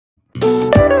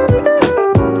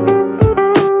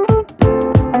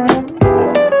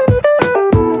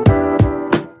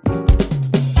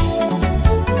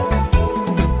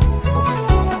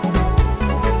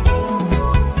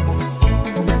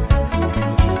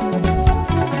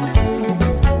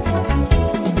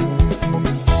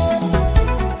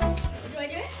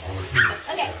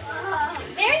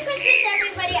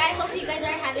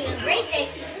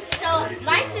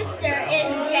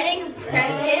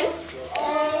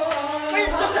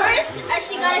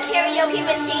got a karaoke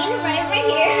machine right over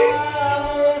here.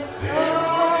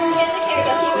 Here's the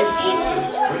karaoke machine.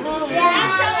 Yeah.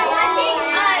 So we're watching.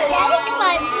 Like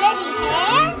my pretty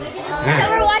hair.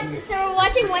 So we're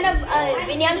watching one of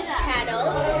Binyam's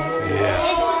channels. Yeah.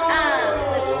 It's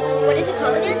what is it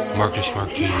called again? Marcus Mark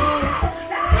TV.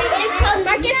 It is called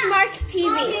Marcus Mark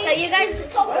TV. So you guys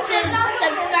should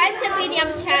subscribe to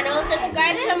Feben'S channel,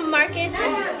 subscribe to Marcus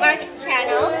Mark's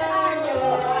channel,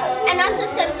 and also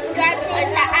subscribe to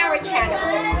our channel.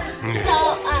 So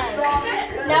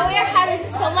now we are having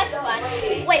so much fun.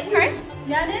 Wait, first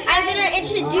I'm gonna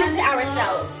introduce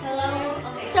ourselves.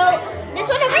 So this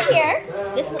one over here,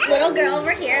 this little girl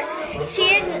over here, she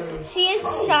is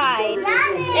shy,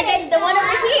 and then the one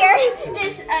over here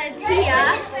is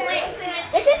Tia.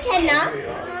 This is Kenna,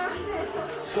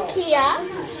 Kia,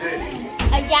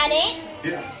 Janet.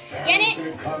 Janet,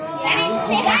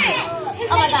 say hi.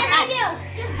 Oh my God, hi.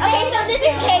 Okay, so this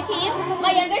is Katie,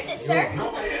 my younger sister,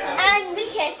 and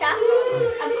Mikesa,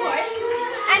 of course,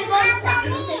 and Bonsa.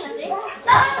 Say something.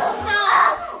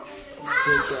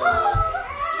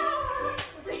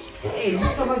 Hey, you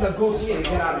someone that goes here and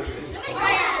get out of here.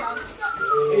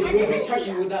 Hey, who's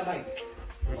touching with that mic?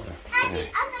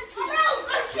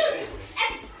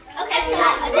 Okay, so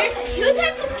there's two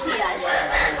types of Kias.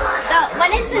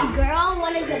 One is a girl,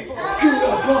 one is a boy.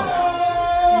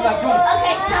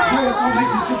 Okay, so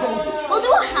we'll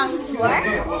do a house tour.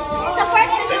 So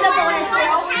first, this is the bonus room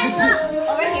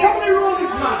over here. Somebody roll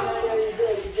this man.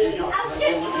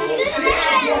 Okay,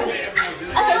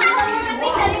 so we're gonna be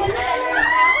setting up the bedroom.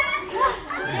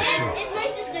 It's my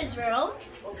sister's room.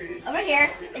 Over here,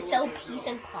 it's so peace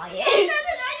and quiet. Are you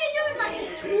doing like a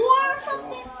tour or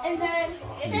something? And then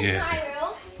this is my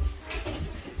room.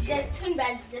 There's twin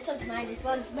beds. This one's mine. This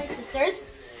one's my sister's.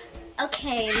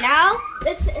 Okay, now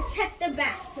let's check the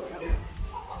bathroom.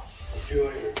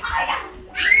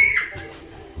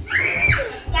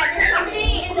 Yeah, there's somebody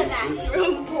in the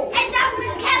bathroom.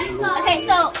 Okay,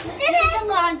 so this is the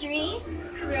laundry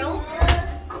room.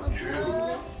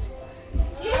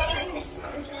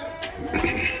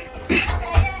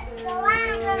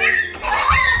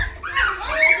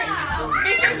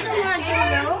 This is the laundry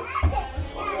room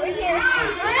over here.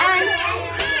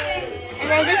 And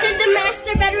then this is the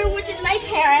master bedroom, which is my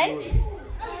parents.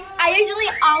 I usually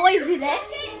always do this.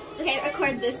 Okay,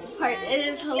 record this part. It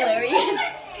is hilarious.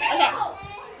 Okay.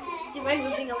 Do you mind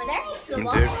moving over there to the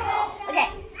wall? Okay.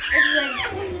 This is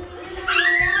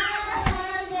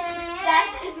that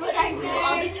is what I do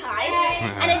all the time.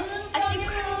 And it's actually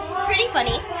pretty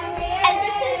funny. And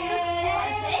this is the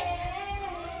closet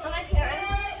of my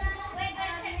parents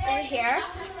over here.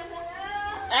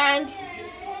 And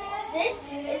this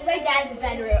is my dad's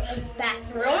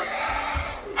bathroom.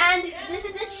 And this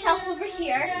is the shelf over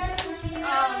here.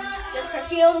 There's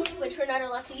perfume, which we're not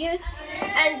allowed to use,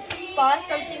 and spa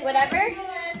something, whatever.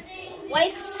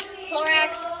 Wipes,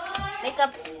 Clorox,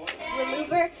 makeup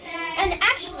remover, and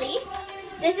actually,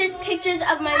 this is pictures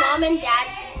of my mom and dad.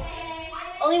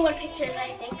 Only one picture that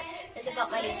I think is with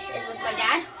my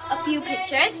dad. A few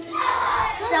pictures.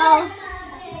 So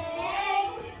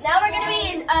now we're gonna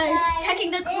be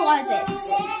checking the closets.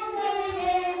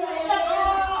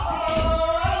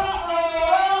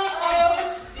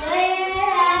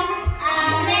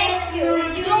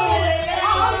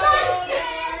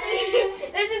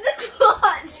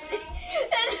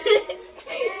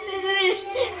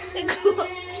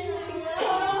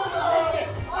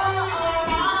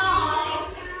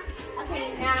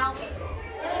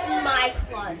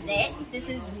 This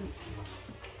is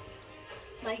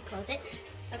my closet.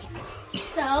 Okay,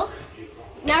 so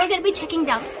now we're gonna be checking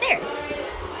downstairs.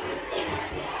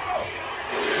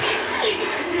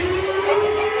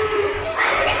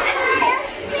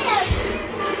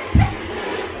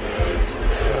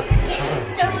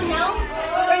 So now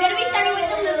we're gonna be starting with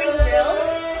the living room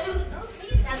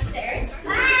downstairs.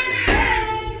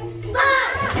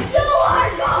 You are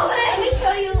going. Let me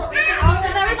show you all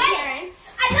of our parents.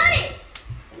 I got it.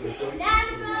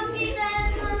 Dance monkey,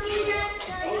 dance monkey, dance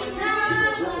monkey.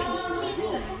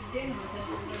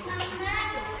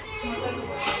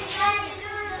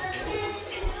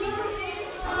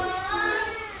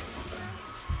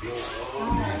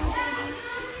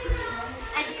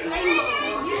 And my mom.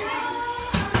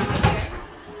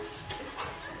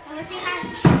 Wanna say hi?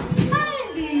 Hi,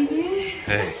 baby.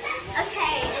 Hey.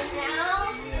 Okay, and now.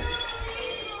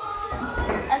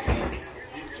 Okay.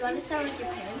 Do you want to start with your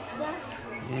parents' stuff?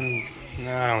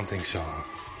 No, I don't think so.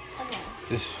 Okay.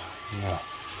 No.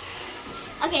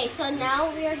 Okay, so now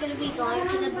we are going to be going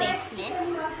to the basement.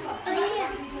 Oh, yeah.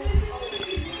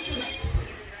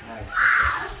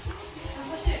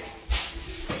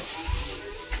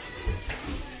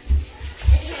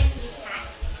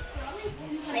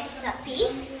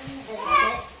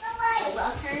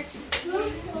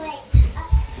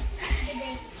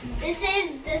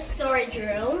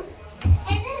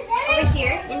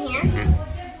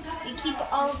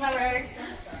 all of our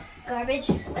garbage,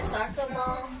 a soccer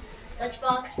ball,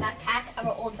 lunchbox, backpack,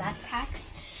 our old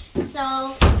backpacks.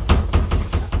 So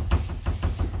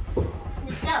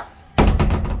let's go.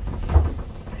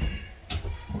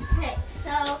 Okay,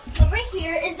 so over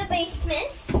here is the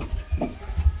basement.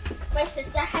 My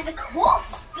sister has a cool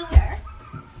scooter.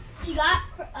 She got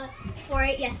for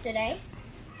it yesterday.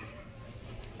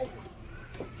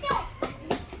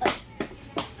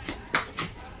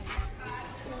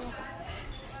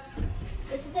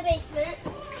 This is the basement.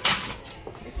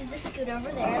 This is the scooter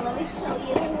over there. Let me show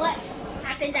you what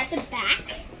happens at the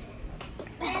back.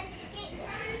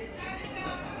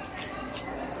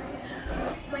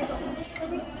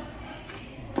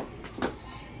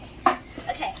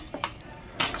 Okay,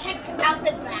 check out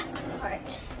the back part.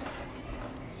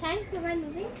 Shine, do you mind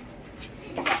moving?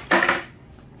 Okay.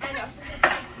 I know.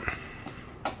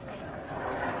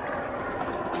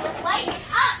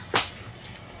 Lights up!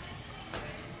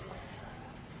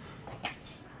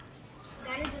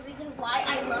 That is the reason why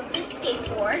I love this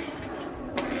skateboard.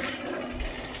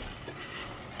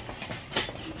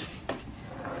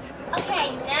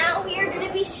 Okay, now we are going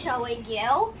to be showing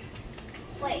you.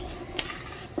 Wait,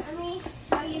 let me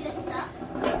show you this stuff.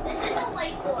 This is a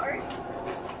whiteboard,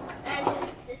 and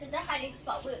this is the hiding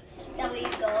spot that we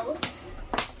go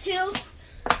to,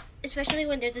 especially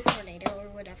when there's a tornado or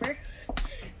whatever.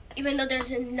 Even though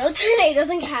there's no tornadoes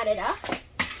in Canada,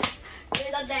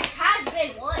 even though there has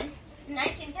been one in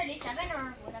 1937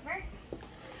 or whatever.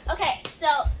 Okay, so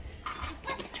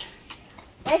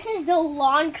this is the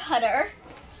lawn cutter.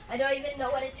 I don't even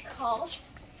know what it's called.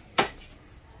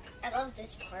 I love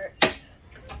this part.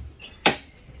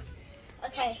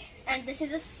 Okay, and this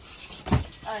is a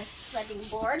sledding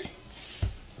board.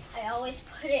 I always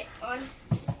put it on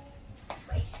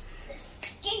my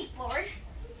skateboard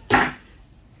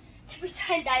to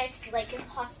pretend that it's like a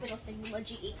hospital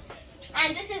thingy-majiggy.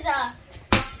 And this is a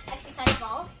exercise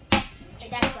ball. My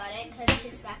dad got it because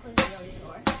his back was really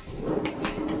sore.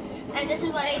 And this is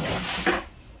what I do.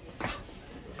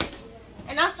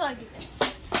 And also I do this.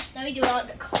 Let me do it on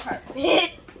the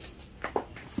carpet.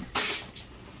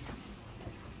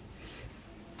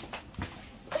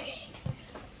 Okay.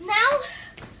 Now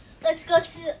let's go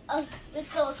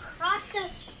across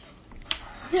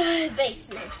the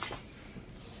basement.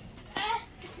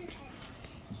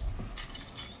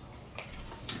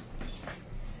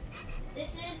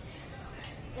 This is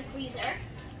the freezer.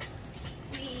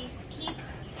 We keep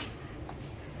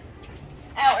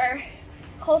our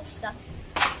cold stuff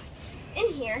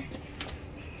in here.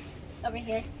 Over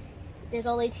here, there's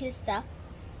only two stuff.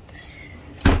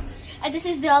 And this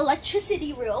is the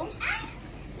electricity room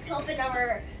to open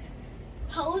our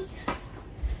hose.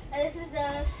 And this is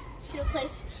the shoe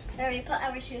place where we put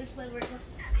our shoes when we're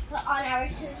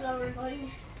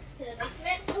going to the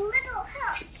basement. A little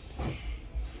help.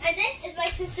 And this is my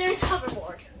sister's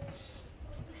hoverboard.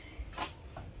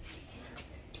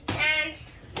 And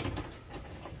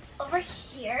over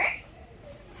here,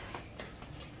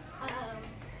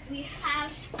 we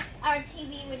have our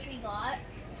TV, which we got.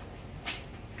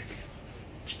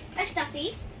 A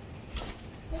stuffy.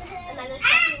 Another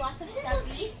stuffy, lots of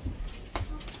stuffies.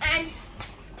 And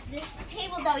this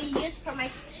table that we used for my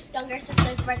younger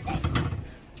sister's birthday.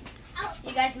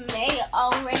 You guys may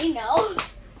already know.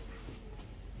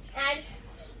 And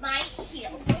my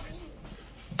heels.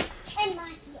 And my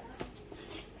heels.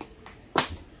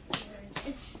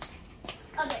 It's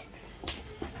okay.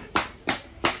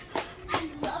 I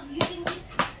love using this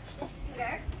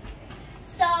scooter.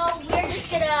 So we're just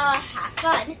gonna have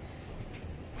fun.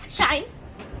 Shine.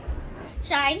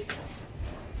 Shine.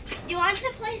 Do you want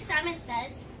to play Simon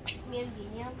Says? Me and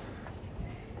Vina.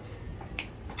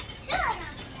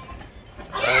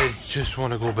 I just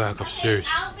want to go back upstairs.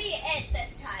 Okay, I'll be it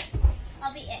this time.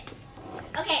 I'll be it.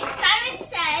 Okay, Simon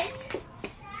says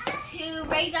to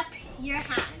raise up your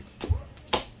hand.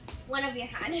 One of your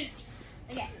hand.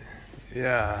 Okay.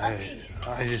 Yeah,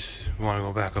 I just want to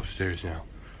go back upstairs now.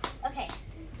 Okay.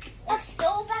 Let's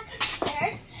go back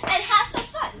upstairs and have some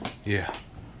fun. Yeah.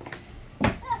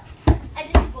 And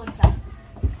this is Bonsa.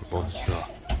 Bonsa.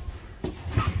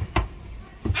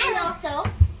 And also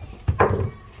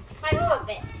my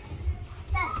puppet.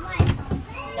 That's my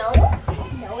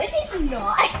puppet. No, it is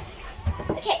not.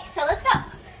 Okay, so let's go.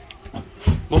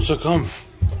 Bonsa, come.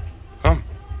 Come.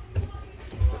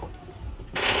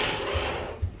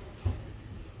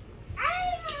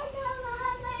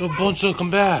 No, Bonsa,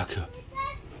 come back.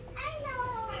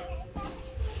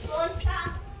 Bonsa.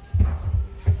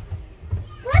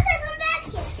 Bonsa, come back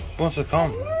here. Bonsa,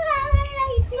 come.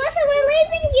 Bonsa, we're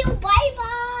leaving you.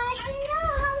 Bye-bye. I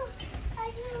know.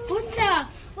 Bonsa,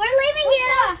 we're leaving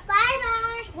you.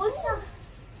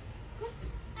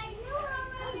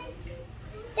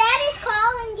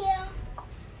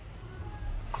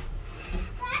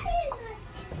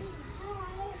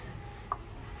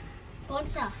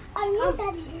 Bonsa. Oh, no,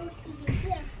 Daddy, don't eat it.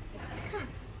 Here. Come.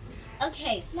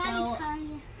 Okay, so. Daddy's calling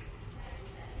you.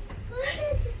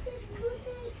 The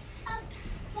scooter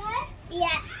upstairs?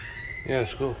 Yeah. Yeah,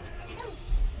 it's cool.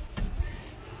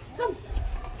 Come.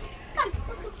 Come.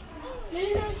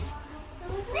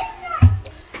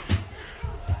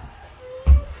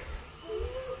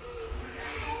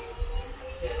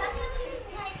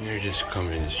 You're just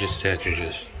coming. It's just that you're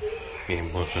just getting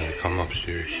Bonson to come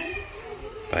upstairs.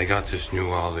 But I got this new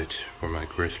wallet for my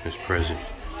Christmas present.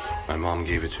 My mom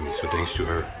gave it to me, so thanks to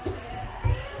her.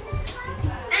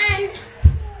 And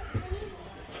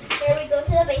here we go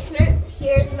to the basement.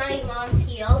 Here's my mom's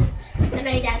heels and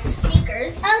my dad's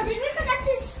sneakers. Oh, did we forget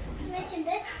to mention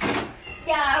this?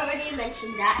 Yeah, I already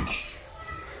mentioned that.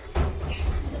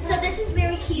 So this is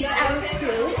very cute. Our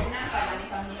food,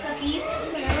 cookies,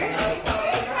 whatever.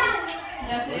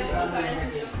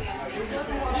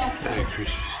 Merry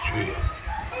Christmas tree.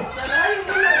 Do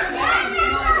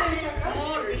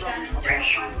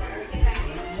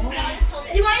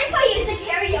you mind if I use the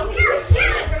karaoke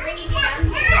machine for bringing you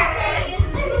downstairs?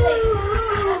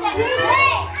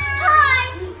 Hi!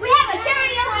 We have a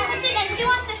karaoke machine and she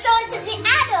wants to show it to the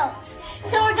adults.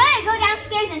 So we're gonna go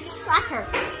downstairs and slap her.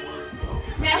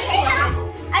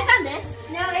 I found this.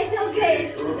 No, it's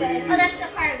okay. Oh, that's the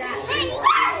part of that. Daddy,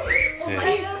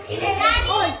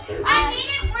 I made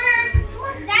it work.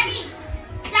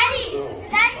 Daddy,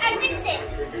 I fixed it.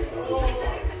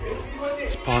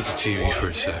 Let's pause the TV for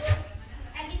a sec.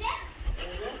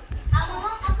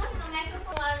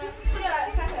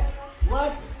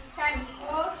 What?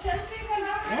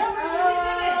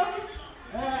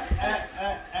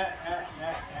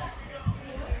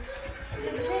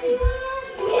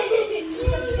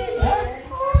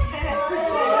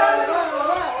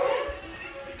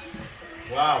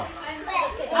 Wow.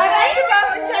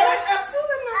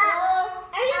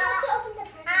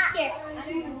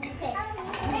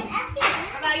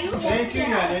 Thank you,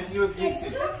 Janet. You fix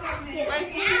it.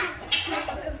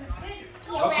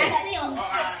 Okay.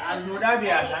 Al mudah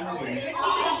biasa nungguin.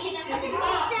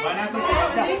 Mana suka?